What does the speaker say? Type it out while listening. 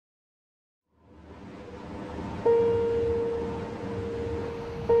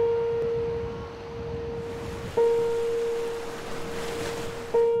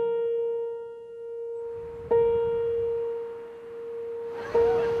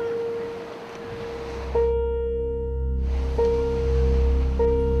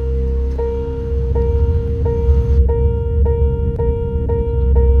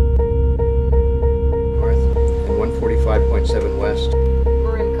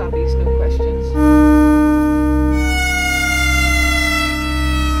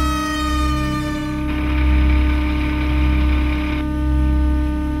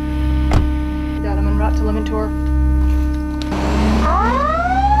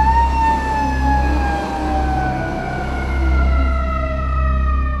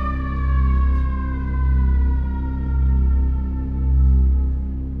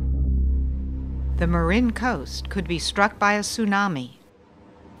Marin coast could be struck by a tsunami.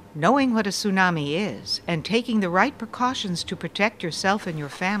 Knowing what a tsunami is and taking the right precautions to protect yourself and your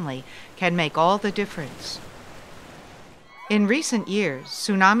family can make all the difference. In recent years,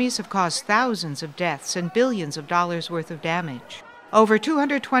 tsunamis have caused thousands of deaths and billions of dollars worth of damage. Over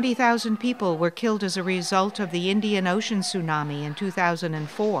 220,000 people were killed as a result of the Indian Ocean tsunami in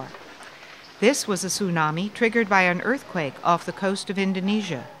 2004. This was a tsunami triggered by an earthquake off the coast of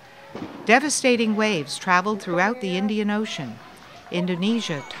Indonesia. Devastating waves traveled throughout the Indian Ocean.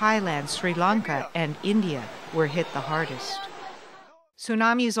 Indonesia, Thailand, Sri Lanka, and India were hit the hardest.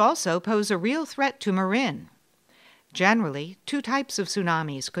 Tsunamis also pose a real threat to Marin. Generally, two types of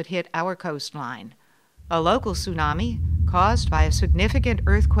tsunamis could hit our coastline. A local tsunami, caused by a significant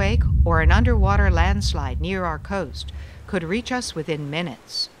earthquake or an underwater landslide near our coast, could reach us within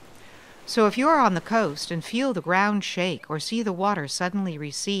minutes. So if you're on the coast and feel the ground shake or see the water suddenly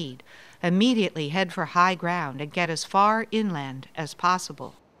recede, immediately head for high ground and get as far inland as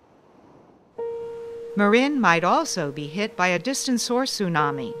possible. Marin might also be hit by a distant source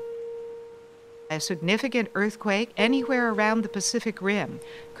tsunami. A significant earthquake anywhere around the Pacific Rim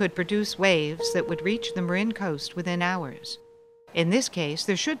could produce waves that would reach the Marin coast within hours. In this case,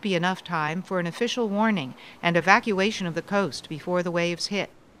 there should be enough time for an official warning and evacuation of the coast before the waves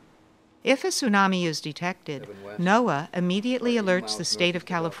hit. If a tsunami is detected, NOAA immediately alerts the state of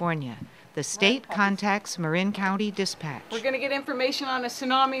California. The state contacts Marin County Dispatch. We're going to get information on a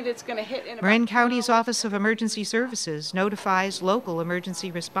tsunami that's going to hit in about Marin County's Office of Emergency Services notifies local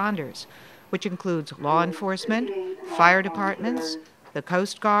emergency responders, which includes law enforcement, fire departments, the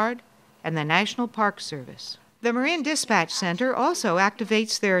Coast Guard, and the National Park Service. The Marin Dispatch Center also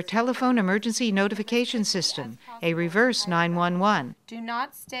activates their telephone emergency notification system, a reverse 911. Do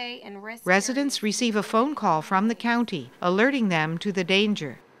not stay in risk Residents areas. receive a phone call from the county, alerting them to the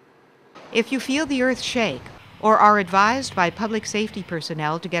danger. If you feel the earth shake or are advised by public safety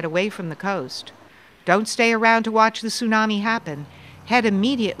personnel to get away from the coast, don't stay around to watch the tsunami happen. Head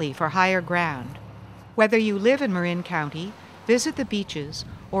immediately for higher ground. Whether you live in Marin County, visit the beaches,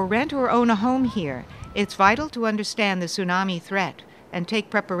 or rent or own a home here, it's vital to understand the tsunami threat and take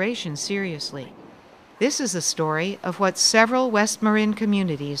preparation seriously. This is a story of what several West Marin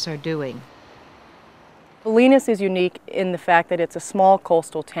communities are doing. Bolinas is unique in the fact that it's a small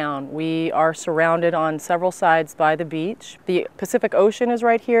coastal town. We are surrounded on several sides by the beach. The Pacific Ocean is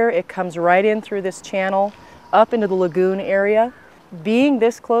right here. It comes right in through this channel up into the lagoon area. Being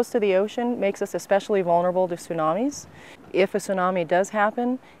this close to the ocean makes us especially vulnerable to tsunamis. If a tsunami does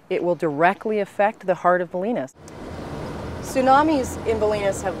happen, it will directly affect the heart of Bolinas. Tsunamis in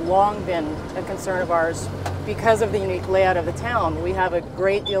Bolinas have long been a concern of ours because of the unique layout of the town. We have a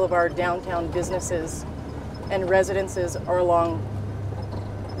great deal of our downtown businesses and residences are along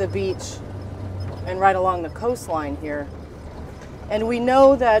the beach and right along the coastline here. And we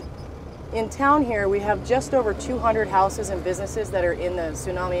know that in town here, we have just over 200 houses and businesses that are in the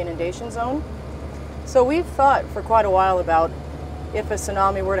tsunami inundation zone. So we've thought for quite a while about if a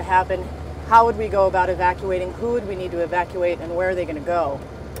tsunami were to happen, how would we go about evacuating, who would we need to evacuate, and where are they going to go?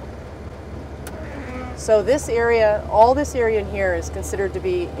 So this area, all this area in here is considered to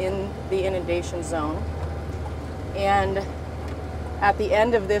be in the inundation zone. And at the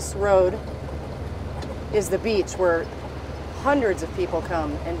end of this road is the beach where hundreds of people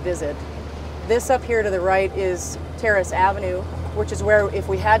come and visit. This up here to the right is Terrace Avenue, which is where, if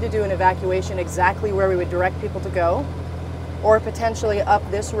we had to do an evacuation, exactly where we would direct people to go, or potentially up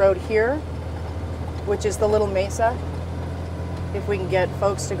this road here, which is the Little Mesa, if we can get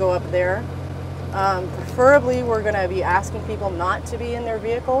folks to go up there. Preferably, we're going to be asking people not to be in their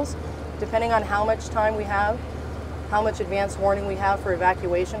vehicles, depending on how much time we have, how much advance warning we have for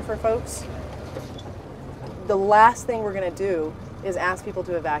evacuation for folks. The last thing we're going to do is ask people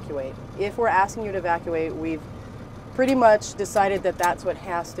to evacuate. If we're asking you to evacuate, we've pretty much decided that that's what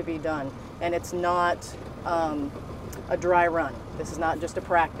has to be done, and it's not a dry run. This is not just a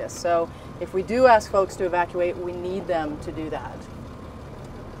practice. So if we do ask folks to evacuate, we need them to do that.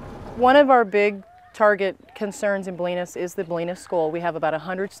 One of our big target concerns in Bolinas is the Bolinas School. We have about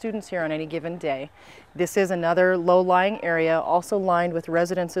 100 students here on any given day. This is another low-lying area, also lined with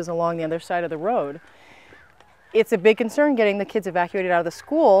residences along the other side of the road. It's a big concern getting the kids evacuated out of the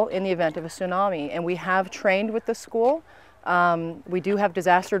school in the event of a tsunami, and we have trained with the school. We do have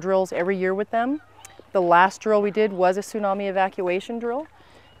disaster drills every year with them. The last drill we did was a tsunami evacuation drill,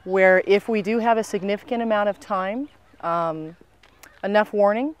 where if we do have a significant amount of time, enough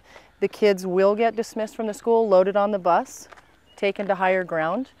warning, the kids will get dismissed from the school, loaded on the bus, taken to higher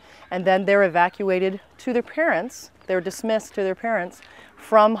ground, and then they're evacuated to their parents. They're dismissed to their parents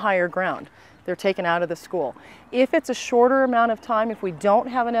from higher ground. they're taken out of the school. If it's a shorter amount of time, if we don't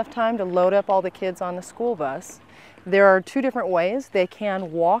have enough time to load up all the kids on the school bus, there are two different ways. They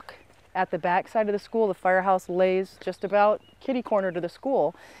can walk at the back side of the school. The firehouse lays just about kitty corner to the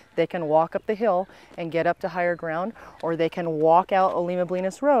school. They can walk up the hill and get up to higher ground, or they can walk out Olima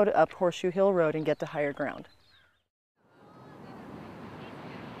Bolinas Road up Horseshoe Hill Road and get to higher ground.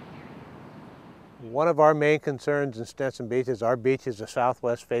 One of our main concerns in Stinson Beach is our beach is a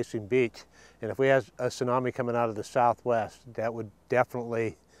southwest facing beach, and if we have a tsunami coming out of the southwest, that would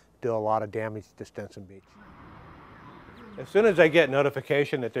definitely do a lot of damage to Stinson Beach. As soon as I get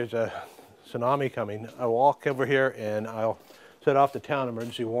notification that there's a tsunami coming, I walk over here and I'll set off the town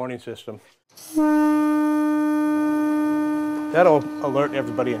emergency warning system. That'll alert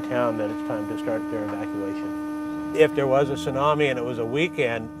everybody in town that it's time to start their evacuation. If there was a tsunami and it was a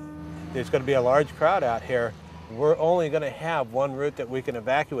weekend, there's going to be a large crowd out here. We're only going to have one route that we can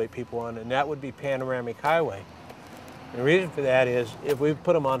evacuate people on, and that would be Panoramic Highway. And the reason for that is if we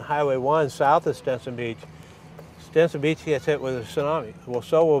put them on Highway 1 south of Stinson Beach gets hit with a tsunami. Well,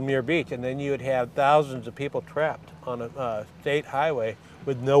 so will Muir Beach, and then you would have thousands of people trapped on a state highway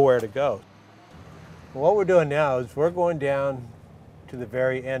with nowhere to go. What we're doing now is we're going down to the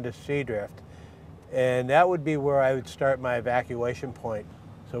very end of Seadrift, and that would be where I would start my evacuation point.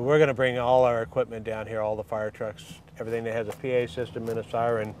 So we're going to bring all our equipment down here, all the fire trucks, everything that has a PA system and a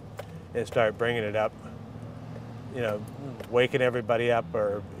siren, and start bringing it up, you know, waking everybody up,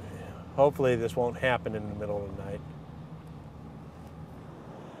 or hopefully this won't happen in the middle of the night.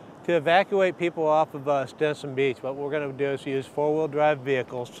 To evacuate people off of Stinson Beach, what we're going to do is use four-wheel drive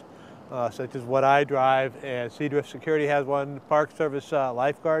vehicles, such as what I drive, and Seadrift Security has one. Park Service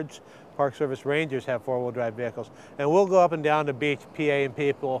lifeguards, Park Service rangers have four-wheel drive vehicles. And we'll go up and down the beach, PAing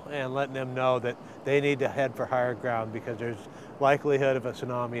people and letting them know that they need to head for higher ground because there's likelihood of a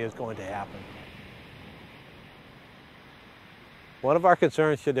tsunami is going to happen. One of our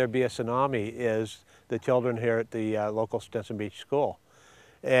concerns, should there be a tsunami, is the children here at the local Stinson Beach school.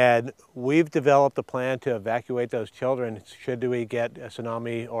 And we've developed a plan to evacuate those children should we get a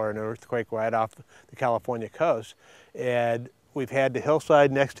tsunami or an earthquake right off the California coast. And we've had the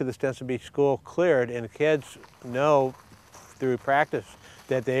hillside next to the Stinson Beach school cleared, and the kids know through practice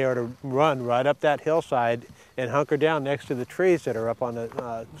that they are to run right up that hillside and hunker down next to the trees that are up on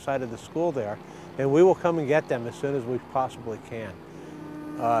the side of the school there. And we will come and get them as soon as we possibly can.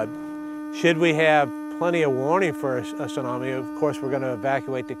 Should we have plenty of warning for a tsunami, of course we're going to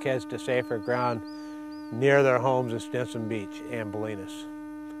evacuate the kids to safer ground near their homes in Stinson Beach and Bolinas.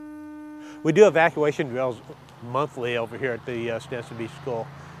 We do evacuation drills monthly over here at the Stinson Beach School.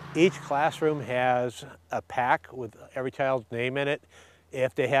 Each classroom has a pack with every child's name in it,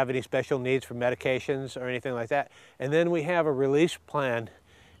 if they have any special needs for medications or anything like that. And then we have a release plan,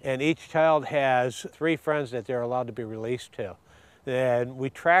 and each child has 3 friends that they're allowed to be released to. And we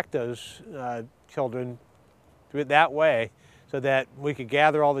track those children through that way so that we could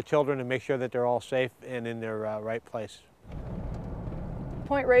gather all the children and make sure that they're all safe and in their right place.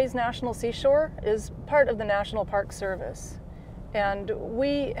 Point Reyes National Seashore is part of the National Park Service, and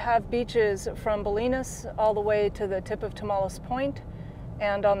we have beaches from Bolinas all the way to the tip of Tomales Point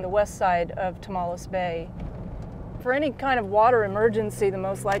and on the west side of Tomales Bay. For any kind of water emergency, the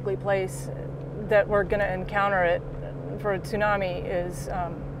most likely place that we're going to encounter it for a tsunami is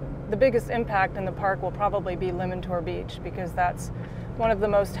the biggest impact in the park will probably be Limantour Beach, because that's one of the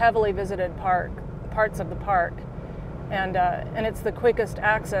most heavily visited parts of the park. And it's the quickest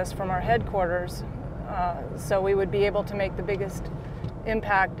access from our headquarters, so we would be able to make the biggest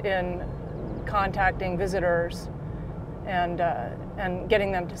impact in contacting visitors and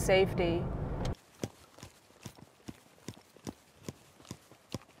getting them to safety.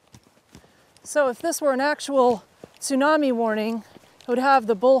 So if this were an actual tsunami warning, it would have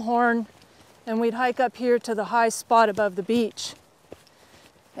the bullhorn, and we'd hike up here to the high spot above the beach.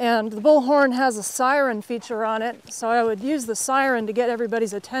 And the bullhorn has a siren feature on it, so I would use the siren to get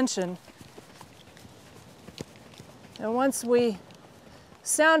everybody's attention. And once we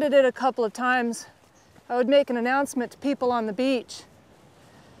sounded it a couple of times, I would make an announcement to people on the beach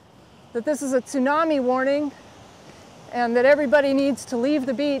that this is a tsunami warning and that everybody needs to leave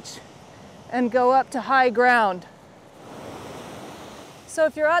the beach and go up to high ground. So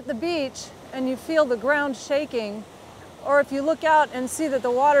if you're at the beach and you feel the ground shaking, or if you look out and see that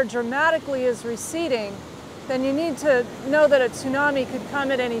the water dramatically is receding, then you need to know that a tsunami could come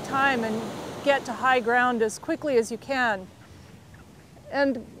at any time and get to high ground as quickly as you can.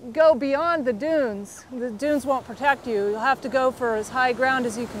 And go beyond the dunes. The dunes won't protect you. You'll have to go for as high ground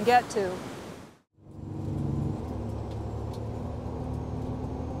as you can get to.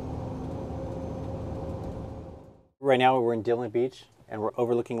 right now we're in Dillon Beach and we're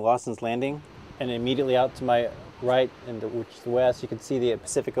overlooking Lawson's Landing, and immediately out to my right, which is the west, you can see the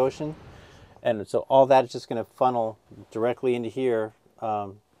Pacific Ocean. And so all that is just going to funnel directly into here,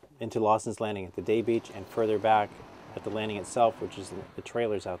 into Lawson's Landing at the day beach, and further back at the landing itself, which is the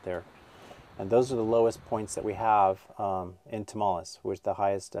trailers out there. And those are the lowest points that we have in Tamales, which is the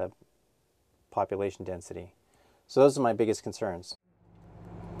highest population density. So those are my biggest concerns.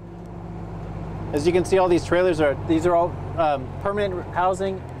 As you can see, all these trailers these are all permanent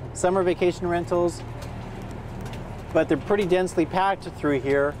housing, summer vacation rentals, but they're pretty densely packed through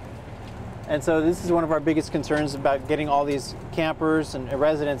here. And so this is one of our biggest concerns about getting all these campers and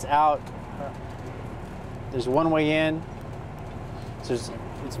residents out. There's one way in, so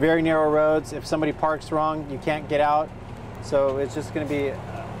it's very narrow roads. If somebody parks wrong, you can't get out. So it's just going to be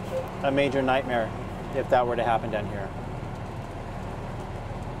a major nightmare if that were to happen down here.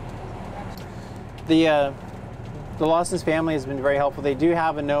 The Lawson's family has been very helpful. They do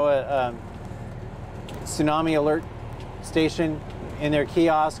have a NOAA tsunami alert station in their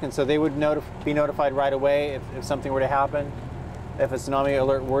kiosk, and so they would be notified right away if something were to happen, if a tsunami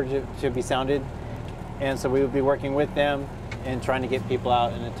alert were to be sounded. And so we would be working with them and trying to get people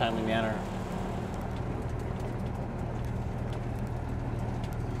out in a timely manner.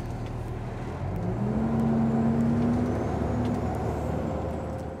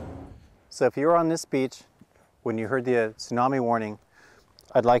 So if you were on this beach when you heard the tsunami warning,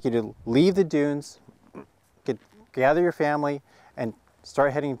 I'd like you to leave the dunes, gather your family, and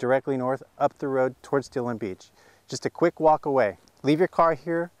start heading directly north up the road towards Dillon Beach. Just a quick walk away. Leave your car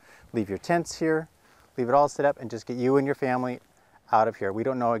here, leave your tents here, leave it all set up, and just get you and your family out of here. We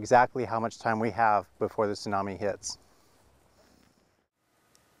don't know exactly how much time we have before the tsunami hits.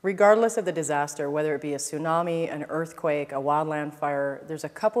 Regardless of the disaster, whether it be a tsunami, an earthquake, a wildland fire, there's a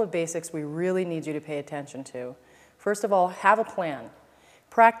couple of basics we really need you to pay attention to. First of all, have a plan.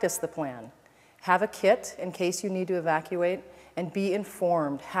 Practice the plan. Have a kit in case you need to evacuate, and be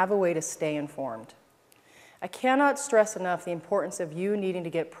informed. Have a way to stay informed. I cannot stress enough the importance of you needing to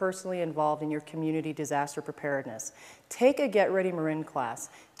get personally involved in your community disaster preparedness. Take a Get Ready Marin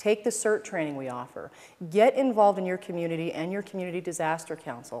class. Take the CERT training we offer. Get involved in your community and your community disaster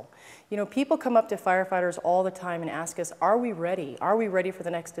council. You know, people come up to firefighters all the time and ask us, are we ready? Are we ready for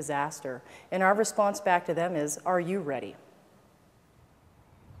the next disaster? And our response back to them is, are you ready?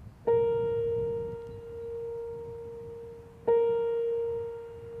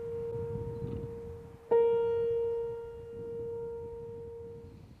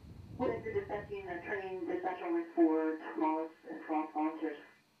 For Tamales and Tamales volunteers.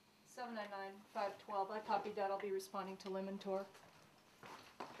 799-512. I copied that. I'll be responding to Limontor.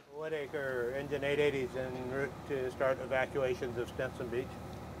 Woodacre, engine 880 is en route to start evacuations of Stinson Beach.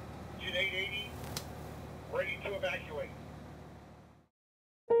 Engine 880, ready to evacuate.